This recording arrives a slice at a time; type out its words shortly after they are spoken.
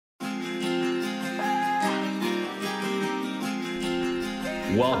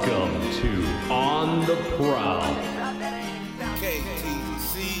Welcome to On the Prowl.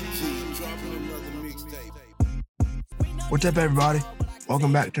 What's up, everybody?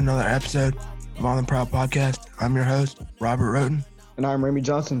 Welcome back to another episode of On the Prowl podcast. I'm your host, Robert Roten. And I'm Remy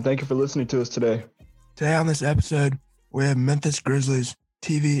Johnson. Thank you for listening to us today. Today on this episode, we have Memphis Grizzlies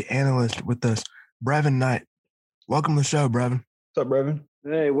TV analyst with us, Brevin Knight. Welcome to the show, Brevin. What's up, Brevin?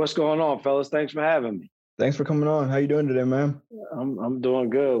 Hey, what's going on, fellas? Thanks for having me. Thanks for coming on. How you doing today, man? I'm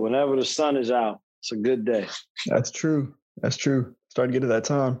doing good. Whenever the sun is out, it's a good day. That's true. Starting to get to that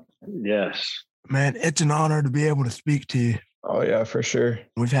time. Yes. Man, it's an honor to be able to speak to you. Oh, yeah, for sure.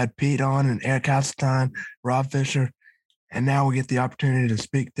 We've had Pete on and Eric Hasseltine, Rob Fisher, and now we get the opportunity to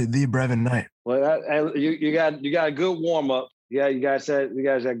speak to the Brevin Knight. Well, you got a good warm-up. Yeah, you guys had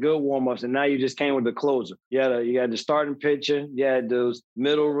good warm-ups, and now you just came with the closer. You had the starting pitcher, you had those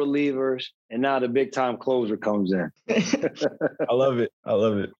middle relievers, and now the big-time closer comes in. I love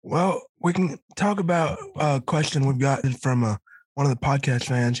it. Well, we can talk about a question we've got from one of the podcast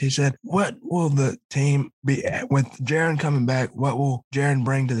fans. He said, what will the team be with Jaren coming back? What will Jaren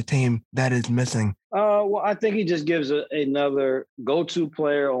bring to the team that is missing? Well, I think he just gives another go-to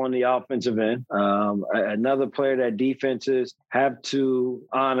player on the offensive end, another player that defenses have to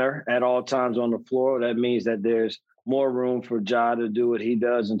honor at all times on the floor. That means that there's more room for Ja to do what he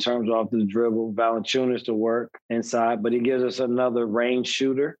does in terms of off the dribble, Valanciunas to work inside, but he gives us another range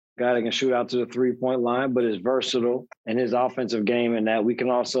shooter, guy that can shoot out to the three-point line, but is versatile in his offensive game, and that we can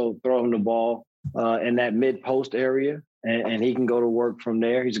also throw him the ball in that mid-post area. And he can go to work from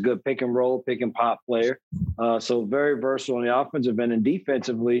there. He's a good pick and roll, pick and pop player. So very versatile on the offensive end, and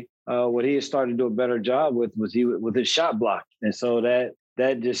defensively, what he has started to do a better job with his shot block. And so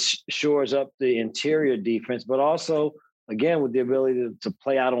that just shores up the interior defense, but also, again, with the ability to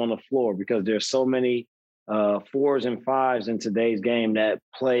play out on the floor, because there's so many fours and fives in today's game that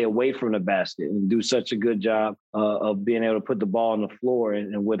play away from the basket and do such a good job of being able to put the ball on the floor.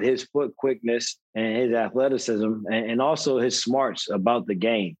 And with his foot quickness and his athleticism and also his smarts about the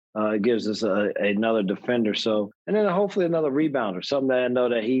game, it gives us another defender. So, and then hopefully another rebounder, something that I know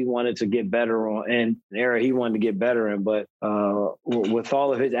that he wanted to get better on, and an area he wanted to get better in. But with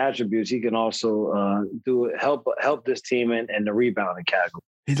all of his attributes, he can also help this team in the rebounding category.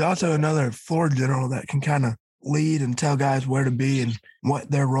 He's also another floor general that can kind of lead and tell guys where to be and what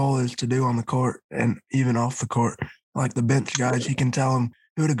their role is to do on the court and even off the court. Like the bench guys, he can tell them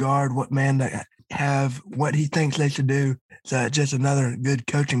who to guard, what man to have, what he thinks they should do. So it's just another good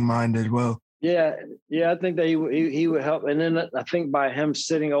coaching mind as well. Yeah, I think that he would help. And then I think by him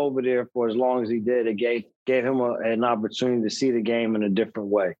sitting over there for as long as he did, it gave him an opportunity to see the game in a different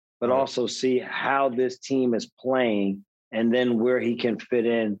way, but also see how this team is playing and then where he can fit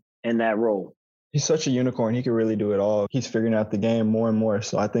in that role. He's such a unicorn. He can really do it all. He's figuring out the game more and more.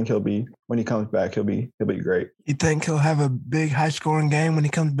 So I think when he comes back, he'll be great. You think he'll have a big high-scoring game when he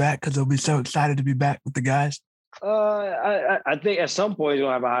comes back because he'll be so excited to be back with the guys? I think at some point he's going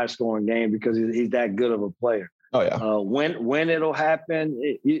to have a high-scoring game because he's that good of a player. Oh, yeah. When it'll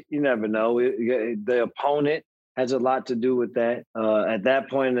happen, you never know. The opponent has a lot to do with that. At that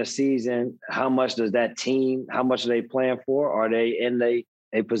point in the season, how much are they playing for? Are they in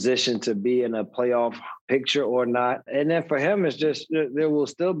a position to be in a playoff picture or not? And then for him, it's just there will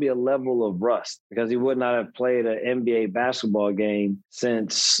still be a level of rust because he would not have played an NBA basketball game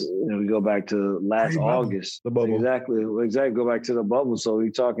since we go back to last August. The bubble. Exactly. Go back to the bubble. So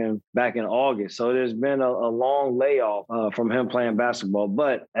we're talking back in August. So there's been a long layoff from him playing basketball.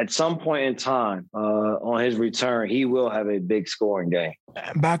 But at some point in time on his return, he will have a big scoring game.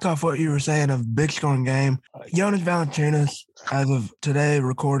 Back off what you were saying of big scoring game, Jonas Valanciunas, as of today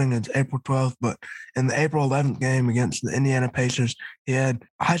recording, it's April 12th, but in the April 11th game against the Indiana Pacers, he had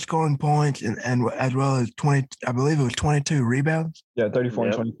high scoring points and as well as 22 rebounds. Yeah, 34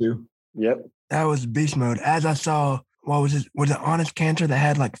 and 22. Yep. That was beast mode. As I saw, was it Honest Cantor that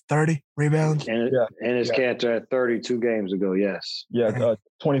had like 30 rebounds? And his Cantor had 32 games ago, yes. Yeah,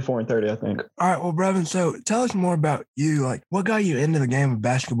 24 and 30, I think. All right, well, Brevin, so tell us more about you. Like, what got you into the game of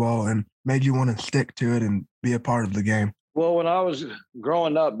basketball and made you want to stick to it and be a part of the game? Well, when I was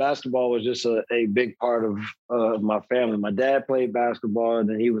growing up, basketball was just a big part of my family. My dad played basketball, and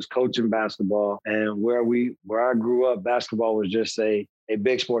then he was coaching basketball. And where I grew up, basketball was just a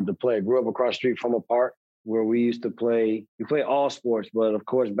big sport to play. I grew up across the street from a park where we used to play. We play all sports, but of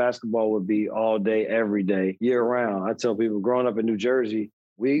course, basketball would be all day, every day, year round. I tell people, growing up in New Jersey,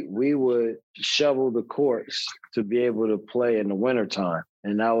 we would shovel the courts to be able to play in the wintertime.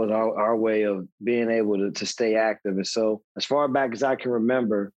 And that was our way of being able to stay active. And so as far back as I can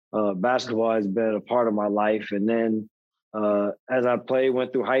remember, basketball has been a part of my life. And then as I played,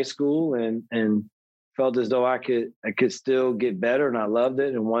 went through high school and felt as though I could still get better, and I loved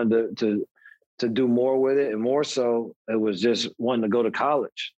it and wanted to do more with it. And more so, it was just wanting to go to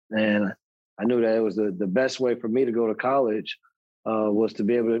college. And I knew that it was the best way for me to go to college was to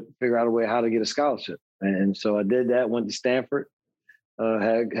be able to figure out a way how to get a scholarship. And so I did that, went to Stanford,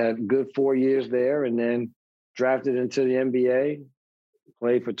 had a good 4 years there, and then drafted into the NBA,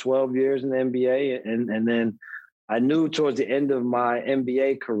 played for 12 years in the NBA. And then I knew towards the end of my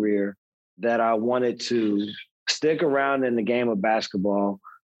NBA career that I wanted to stick around in the game of basketball.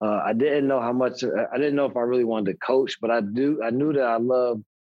 I didn't know I didn't know if I really wanted to coach, but I knew that I loved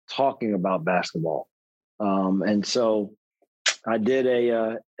talking about basketball. And so I did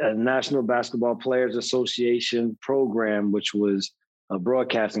a National Basketball Players Association program, which was a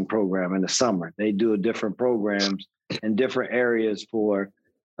broadcasting program in the summer. They do different programs in different areas for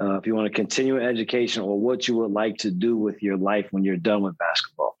if you want to continue education or what you would like to do with your life when you're done with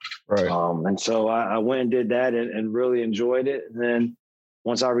basketball. Right. And so I went and did that and really enjoyed it. And then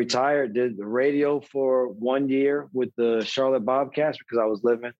once I retired, did the radio for 1 year with the Charlotte Bobcats because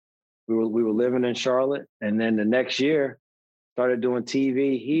we were living in Charlotte. And then the next year started doing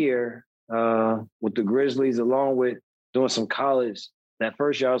TV here with the Grizzlies, along with doing some college. That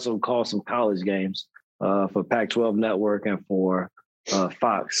first year I also called some college games for Pac-12 Network and for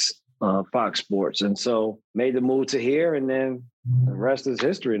Fox Sports. And so made the move to here, and then the rest is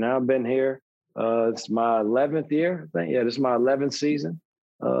history. Now I've been here. It's my 11th year. I think, this is my 11th season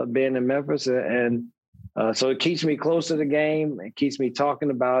being in Memphis. And so it keeps me close to the game. It keeps me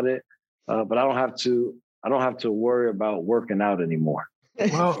talking about it. But I don't have to worry about working out anymore.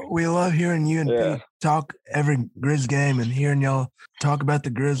 Well, we love hearing you and Pete talk every Grizz game and hearing y'all talk about the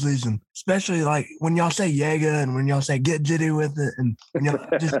Grizzlies, and especially like when y'all say Jaeger and when y'all say get jitty with it, and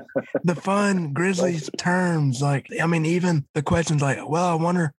just the fun Grizzlies terms. Like, I mean, even the questions like, well, I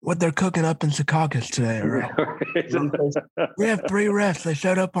wonder what they're cooking up in Secaucus today. Right? We have 3 refs. They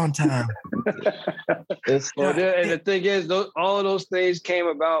showed up on time. And the thing is, all of those things came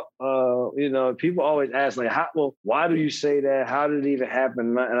about. People always ask, like, why do you say that? How did it even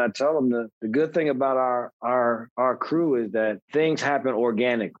happen? And I tell them the good thing about our crew is that things happen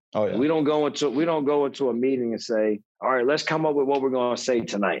organically. Oh, yeah. We don't go into a meeting and say, all right, let's come up with what we're going to say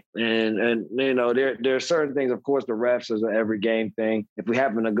tonight. And there are certain things, of course, the refs is an every game thing. If we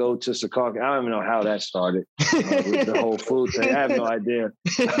happen to go to Secaucus, I don't even know how that started with the whole food thing. I have no idea.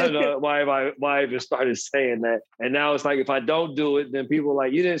 I don't know why I even started saying that. And now it's like, if I don't do it, then people are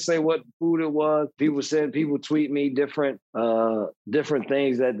like, you didn't say what food it was. People tweet me different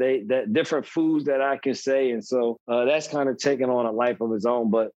things that different foods that I can say. And so that's kind of taken on a life of its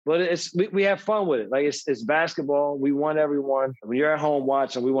own. But we have fun with it. Like, it's basketball. We want everyone, when you're at home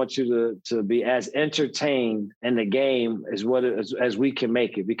watching, we want you to be as entertained in the game as we can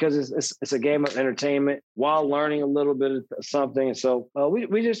make it, because it's a game of entertainment while learning a little bit of something. And so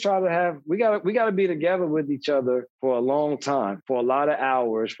we just try to we got to be together with each other for a long time, for a lot of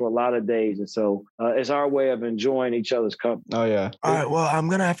hours, for a lot of days. And so it's our way of enjoying each other's company. Oh, yeah. All right. Well, I'm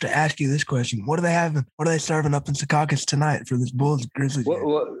going to have to ask you this question. What are they serving up in Secaucus tonight for this Bulls Grizzlies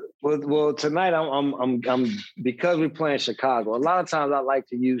game? Well, tonight I'm because we're playing Chicago. A lot of times I like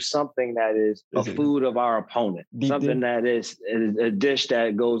to use something that is the food of our opponent, that is a dish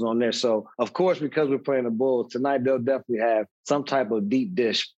that goes on there. So, of course, because we're playing the Bulls tonight, they'll definitely have some type of deep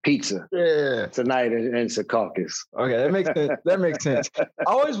dish pizza. Yeah. Tonight in Secaucus. Okay, that makes sense. That makes sense. I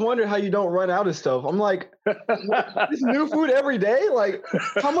always wonder how you don't run out of stuff. I'm like, this new food every day. Like,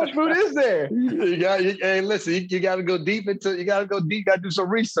 how much food is there? Hey, listen, you got to go deep. You got to do some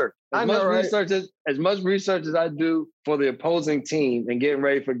research. As much research as I do for the opposing team and getting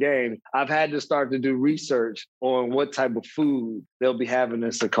ready for games, I've had to start to do research on what type of food they'll be having in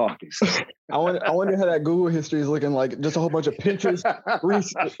Secaucus. I wonder how that Google history is looking like. Just a whole bunch of Pinterest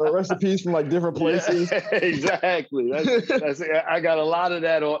recipes from like different places. Exactly. I got a lot of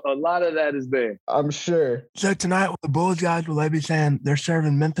that. A lot of that is there. I'm sure. So tonight, with the Bulls guys, will they be saying they're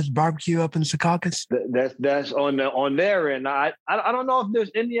serving Memphis barbecue up in Secaucus? That's on their end. I don't know if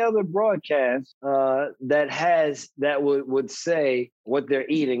there's any other broadcast that would say what they're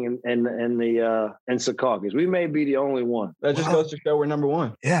eating in Secaucus. We may be the only one. That just goes to show we're number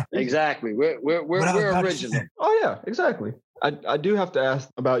one. Yeah, exactly. We're original. Oh yeah, exactly. I do have to ask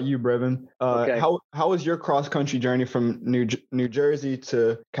about you, Brevin. Okay. How was your cross country journey from New Jersey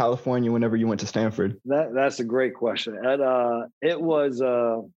to California whenever you went to Stanford? That's a great question. It was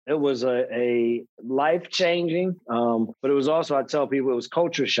a life changing, but it was also, I tell people, it was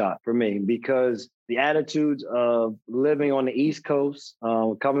culture shock for me, because the attitudes of living on the East Coast,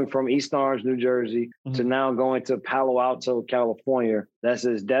 coming from East Orange, New Jersey, to now going to Palo Alto, California. That's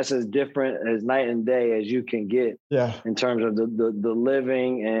as different as night and day as you can get in terms of the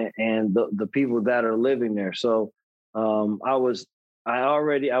living and the people that are living there. So I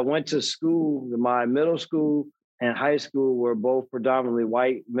went to school. My middle school and high school were both predominantly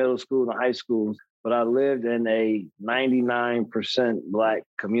white middle school and high schools, but I lived in a 99% Black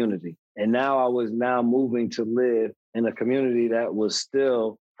community. And now I was moving to live in a community that was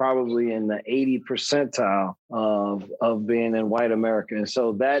still probably in the 80 percentile of being in white America. And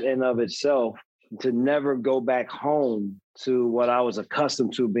so that in of itself, to never go back home to what I was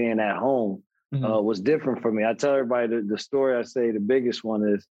accustomed to being at home, was different for me. I tell everybody the story. I say the biggest one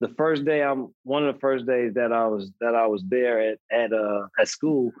is the first day. One of the first days that I was there at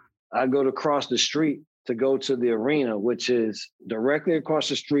school. I go to cross the street to go to the arena, which is directly across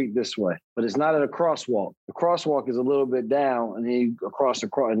the street this way, but it's not at a crosswalk. The crosswalk is a little bit down, and then you cross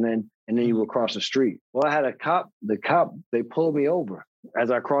and then you will cross the street. Well, I had a cop. The cop, they pulled me over as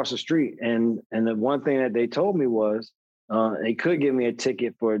I crossed the street, and the one thing that they told me was, they could give me a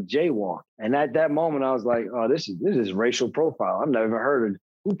ticket for a jaywalk. And at that moment, I was like, oh, this is racial profile. I've never heard of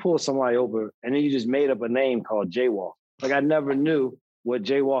who pulls somebody over. And then you just made up a name called jaywalk. Like I never knew what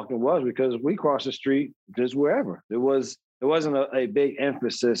jaywalking was because we crossed the street just wherever. There wasn't a big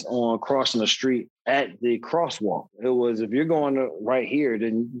emphasis on crossing the street at the crosswalk. It was, if you're going to right here,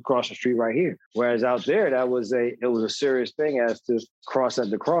 then you cross the street right here. Whereas out there, it was a serious thing as to cross at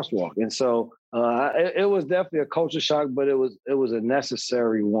the crosswalk. And so it was definitely a culture shock, but it was a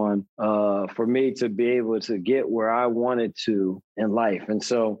necessary one for me to be able to get where I wanted to in life. And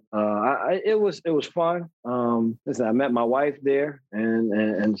so it was fun. Listen, I met my wife there,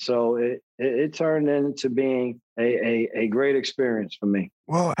 and so it turned into being a great experience for me.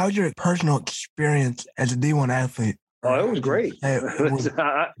 Well, how's your personal experience as a D1 athlete? Oh, it was great. I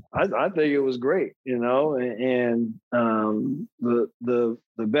think it was great, and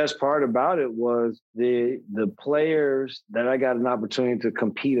the best part about it was the players that I got an opportunity to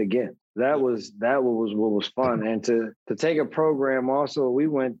compete against. That was what was fun. And to take a program also,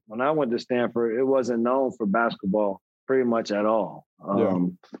 when I went to Stanford, it wasn't known for basketball pretty much at all.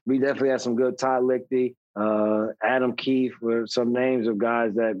 We definitely had some good Todd Lichty, Adam Keefe were some names of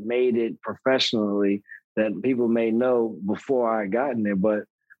guys that made it professionally that people may know before I got in there. But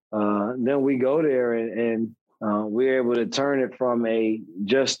then we go there and we're able to turn it from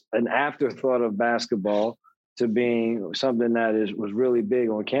just an afterthought of basketball to being something that was really big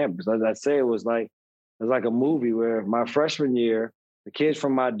on campus. As I say, it was like a movie where my freshman year, the kids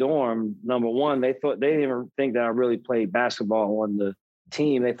from my dorm, number one, they didn't even think that I really played basketball on the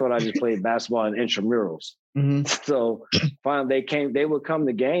team. They thought I just played basketball in intramurals. So finally they would come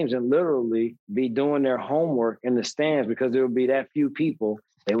to games and literally be doing their homework in the stands because there would be that few people.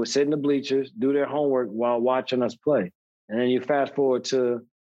 They would sit in the bleachers, do their homework while watching us play. And then you fast forward to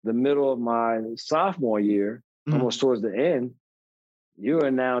the middle of my sophomore year, almost towards the end, you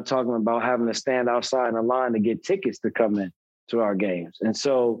are now talking about having to stand outside in a line to get tickets to come in to our games. And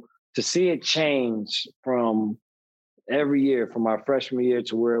so to see it change from every year, from my freshman year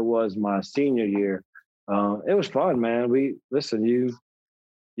to where it was my senior year, it was fun, man.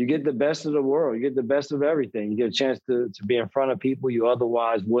 You get the best of the world. You get the best of everything. You get a chance to be in front of people you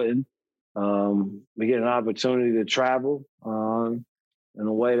otherwise wouldn't. We get an opportunity to travel in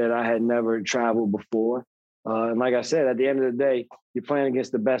a way that I had never traveled before. And like I said, at the end of the day, you're playing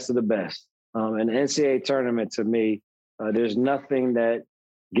against the best of the best. And the NCAA tournament, to me, there's nothing that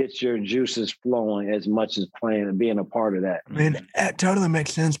gets your juices flowing as much as playing and being a part of that. I mean, it totally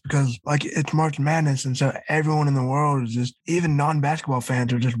makes sense because it's March Madness. And so everyone in the world is just, even non-basketball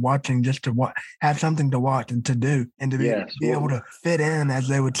fans are just watching just to have something to watch and to do and to be able to fit in, as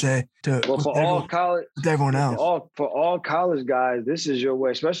they would say, with everyone else. For all college guys, this is your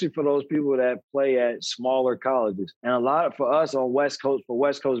way, especially for those people that play at smaller colleges. And for us on West Coast, for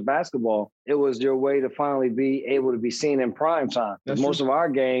West Coast basketball, it was your way to finally be able to be seen in prime time. Most of our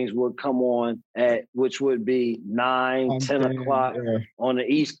games would come on which would be 9, 10 o'clock on the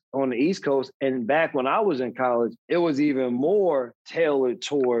East Coast. And back when I was in college, it was even more tailored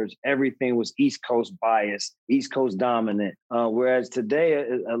towards everything was East Coast bias, East Coast dominant. Whereas today,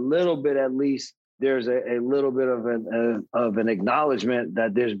 a little bit at least, there's a little bit of an acknowledgement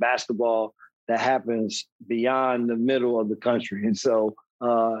that there's basketball that happens beyond the middle of the country. And so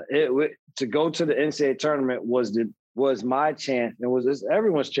to go to the NCAA tournament was my chance, and was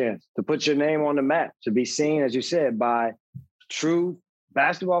everyone's chance to put your name on the map, to be seen, as you said, by true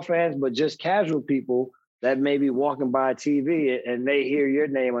basketball fans, but just casual people that may be walking by TV and they hear your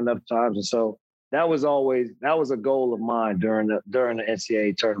name enough times. And so that was a goal of mine during the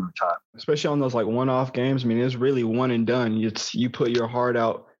NCAA tournament time. Especially on those like one-off games. I mean, it's really one and done. You put your heart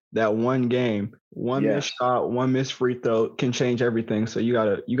out that one game, one missed shot, one missed free throw can change everything. So you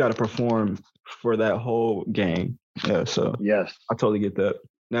gotta perform for that whole game. Yeah. So yes, I totally get that.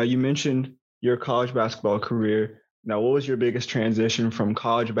 Now you mentioned your college basketball career. Now, what was your biggest transition from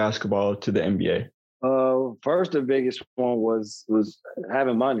college basketball to the NBA? First, the biggest one was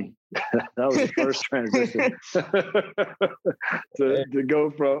having money. That was the first transition. to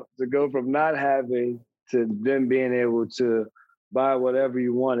go from not having to then being able to buy whatever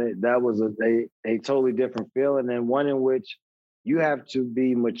you wanted. That was a totally different feeling, and one in which you have to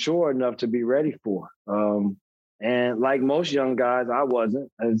be mature enough to be ready for. And like most young guys, I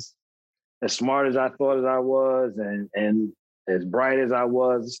wasn't as smart as I thought as I was, and as bright as I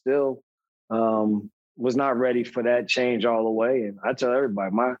was. Still, was not ready for that change all the way. And I tell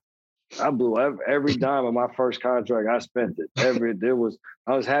everybody, I blew every dime of my first contract. I spent it.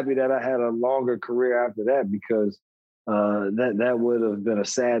 I was happy that I had a longer career after that, because that would have been a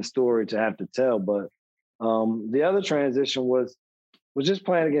sad story to have to tell. But the other transition was just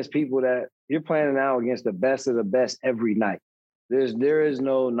playing against people that you're playing now against the best of the best every night. There is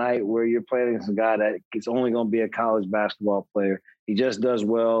no night where you're playing against a guy that is only going to be a college basketball player. He just does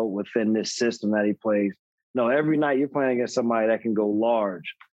well within this system that he plays. No, every night you're playing against somebody that can go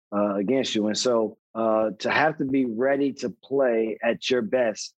large against you. And so to have to be ready to play at your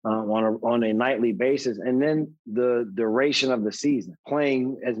best on a nightly basis, and then the duration of the season,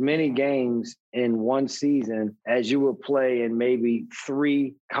 playing as many games in one season as you would play in maybe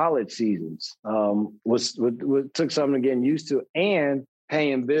 3 college seasons, was took something to get used to, and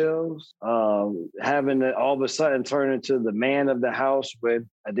paying bills, having to all of a sudden turn into the man of the house when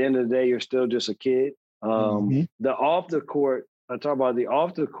at the end of the day, you're still just a kid. The off the court, I talk about the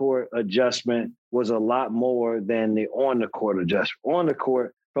off the court adjustment was a lot more than the on the court adjustment. On the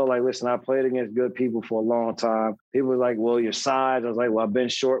court, felt like, listen, I played against good people for a long time. People were like, well, your size. I was like, well, I've been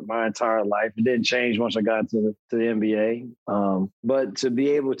short my entire life. It didn't change once I got to the NBA. But to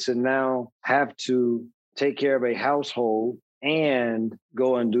be able to now have to take care of a household and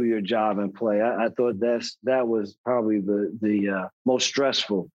go and do your job and play, I thought that was probably the most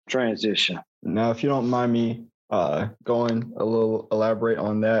stressful transition. Now, if you don't mind me going a little elaborate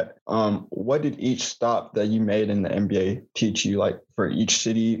on that, what did each stop that you made in the NBA teach you, like for each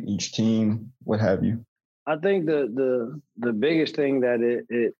city, each team, what have you? I think the biggest thing that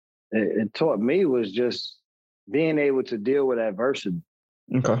it taught me was just being able to deal with adversity.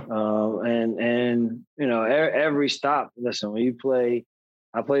 Okay. And you know, every stop, listen, when you play,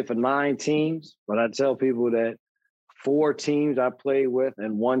 I played for 9 teams, but I tell people that 4 teams I played with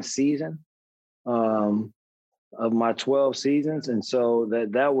in one season of my 12 seasons. And so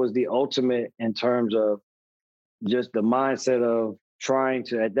that was the ultimate in terms of just the mindset of trying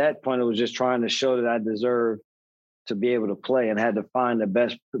to, at that point, it was just trying to show that I deserved to be able to play and had to find the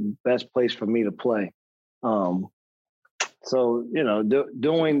best place for me to play. So, you know,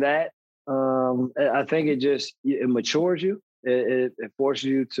 doing that, I think it matures you. It forces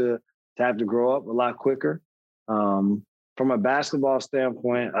you to have to grow up a lot quicker. From a basketball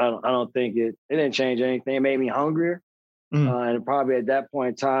standpoint, I don't think it didn't change anything. It made me hungrier. And probably at that point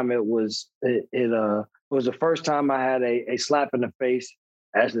in time, it was the first time I had a slap in the face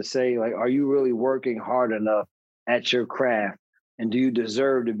as to say, like, are you really working hard enough at your craft? And do you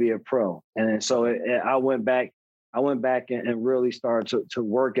deserve to be a pro? And so I went back and really started to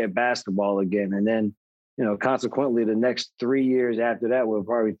work at basketball again. And then, you know, consequently, the next 3 years after that were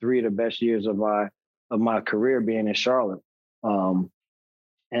probably 3 of the best years of my career being in Charlotte.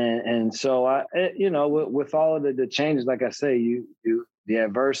 And so you know, with all of the changes, like I say, the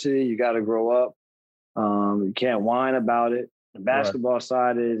adversity, you got to grow up. You can't whine about it. The basketball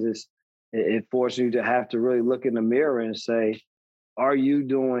side is it forces you to have to really look in the mirror and say, are you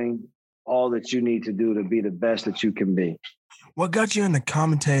doing all that you need to do to be the best that you can be? What got you into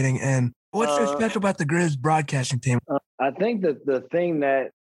commentating, and what's so special about the Grizz broadcasting team? I think that the thing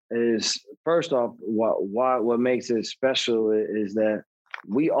that is, first off, what makes it special is that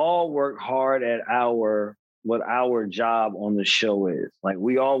we all work hard at what our job on the show is. Like,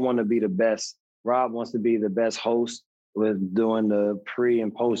 we all want to be the best. Rob wants to be the best host with doing the pre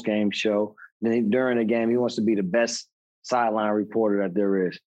and post game show. Then during the game, he wants to be the best sideline reporter that there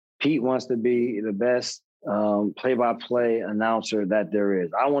is. Pete wants to be the best play-by-play announcer that there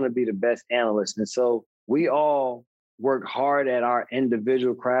is. I want to be the best analyst. And so we all work hard at our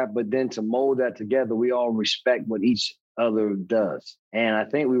individual craft, but then to mold that together, we all respect what each other does. And I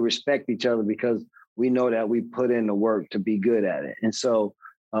think we respect each other because we know that we put in the work to be good at it. And so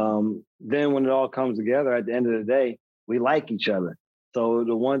then when it all comes together at the end of the day, we like each other. So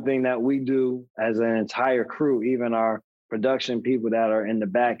the one thing that we do as an entire crew, even our production people that are in the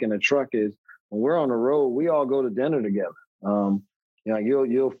back in the truck, is when we're on the road, we all go to dinner together.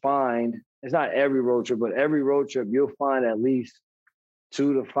 You'll find, it's not every road trip, but every road trip you'll find at least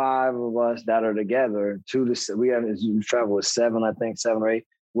 2 to 5 of us that are together. We travel with 7 or 8.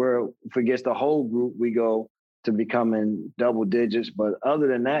 Where if it gets the whole group, we go to becoming double digits. But other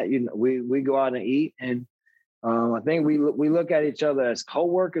than that, we go out and eat, and I think we look at each other as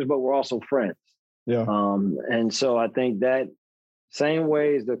coworkers, but we're also friends. Yeah. And so I think that same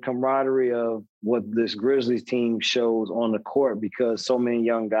way as the camaraderie of what this Grizzlies team shows on the court, because so many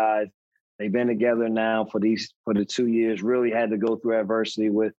young guys, they've been together now for the 2 years, really had to go through adversity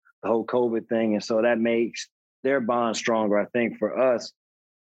with the whole COVID thing. And so that makes their bond stronger. I think for us,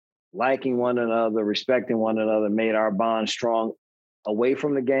 liking one another, respecting one another made our bond strong away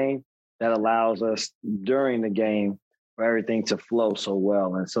from the game. That allows us during the game for everything to flow so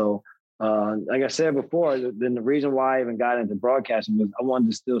well. And so, like I said before, then the reason why I even got into broadcasting was I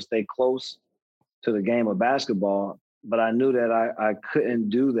wanted to still stay close to the game of basketball, but I knew that I couldn't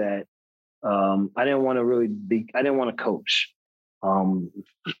do that. I didn't want to coach.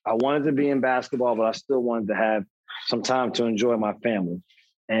 I wanted to be in basketball, but I still wanted to have some time to enjoy my family.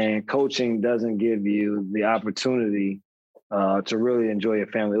 And coaching doesn't give you the opportunity to really enjoy your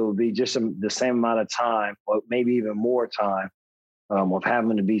family. It will be just the same amount of time, or maybe even more time, of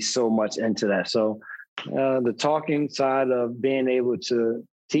having to be so much into that. So the talking side of being able to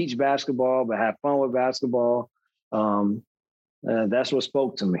teach basketball, but have fun with basketball, that's what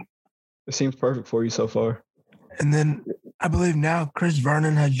spoke to me. It seems perfect for you so far. And then I believe now Chris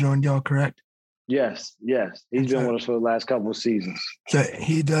Vernon has joined y'all, correct? Yes. He's been with us for the last couple of seasons. So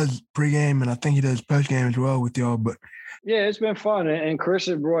he does pregame, and I think he does postgame as well with y'all. But yeah, it's been fun. And Chris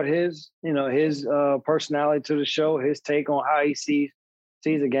has brought his personality to the show, his take on how he sees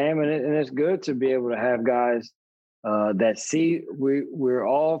the game. And it's good to be able to have guys that see we're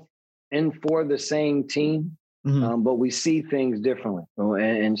all in for the same team, but we see things differently.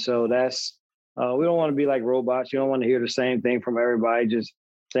 And so that's we don't want to be like robots. You don't want to hear the same thing from everybody, just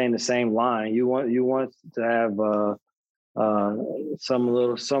saying the same line. You want to have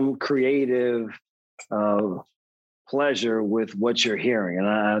some creative pleasure with what you're hearing, and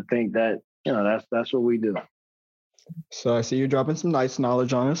I think that that's what we do. So I see you're dropping some nice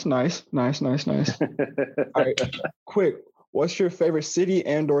knowledge on us. Nice. All right, quick. What's your favorite city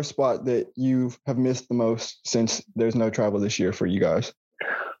and/or spot that you have missed the most since there's no travel this year for you guys?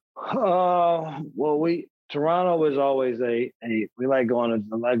 Toronto was always we like going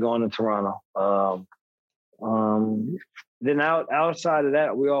to Toronto. Then outside of that,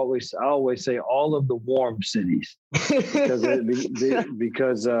 I always say all of the warm cities because I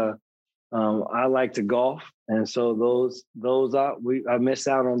like to golf, and so I miss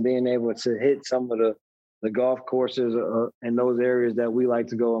out on being able to hit some of the golf courses in those areas that we like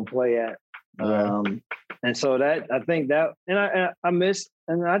to go and play at. And so that I think that, and I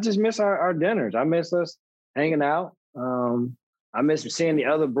just miss our dinners. I miss us hanging out. I miss seeing the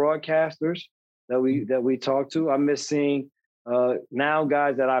other broadcasters that we talk to. I miss seeing now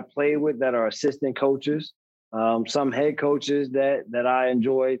guys that I play with that are assistant coaches, some head coaches that I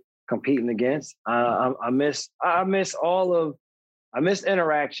enjoy competing against. I miss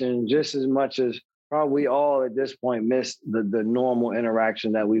interaction just as much as probably all at this point miss the normal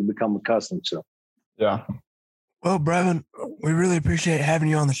interaction that we've become accustomed to. Yeah. Well, Brevin, we really appreciate having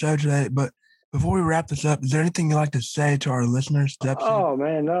you on the show today. But before we wrap this up, is there anything you'd like to say to our listeners? Oh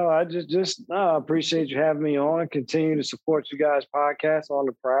man, no, I just appreciate you having me on. Continue to support you guys' podcast On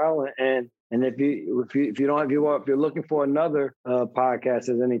the Prowl, and if you're looking for another podcast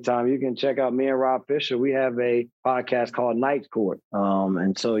at any time, you can check out me and Rob Fisher. We have a podcast called Night Court,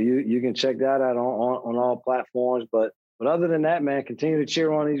 and so you can check that out on all platforms. But other than that, man, continue to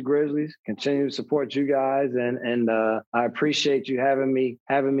cheer on these Grizzlies. Continue to support you guys, and I appreciate you having me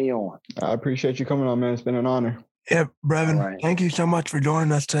on. I appreciate you coming on, man. It's been an honor. Yeah, Brevin, Thank you so much for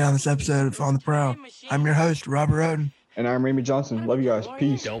joining us today on this episode of On the Prowl. I'm your host, Robert Oden. And I'm Remy Johnson. Love you guys.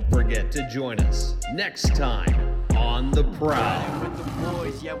 Peace. Don't forget to join us next time on The Prowl. With the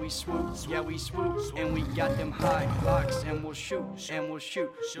boys, yeah we swoop, and we got them high locks, and we'll shoot,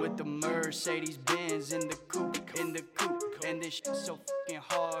 with the Mercedes Benz in the coupe, and this shit so fucking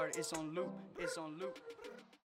hard, it's on loop.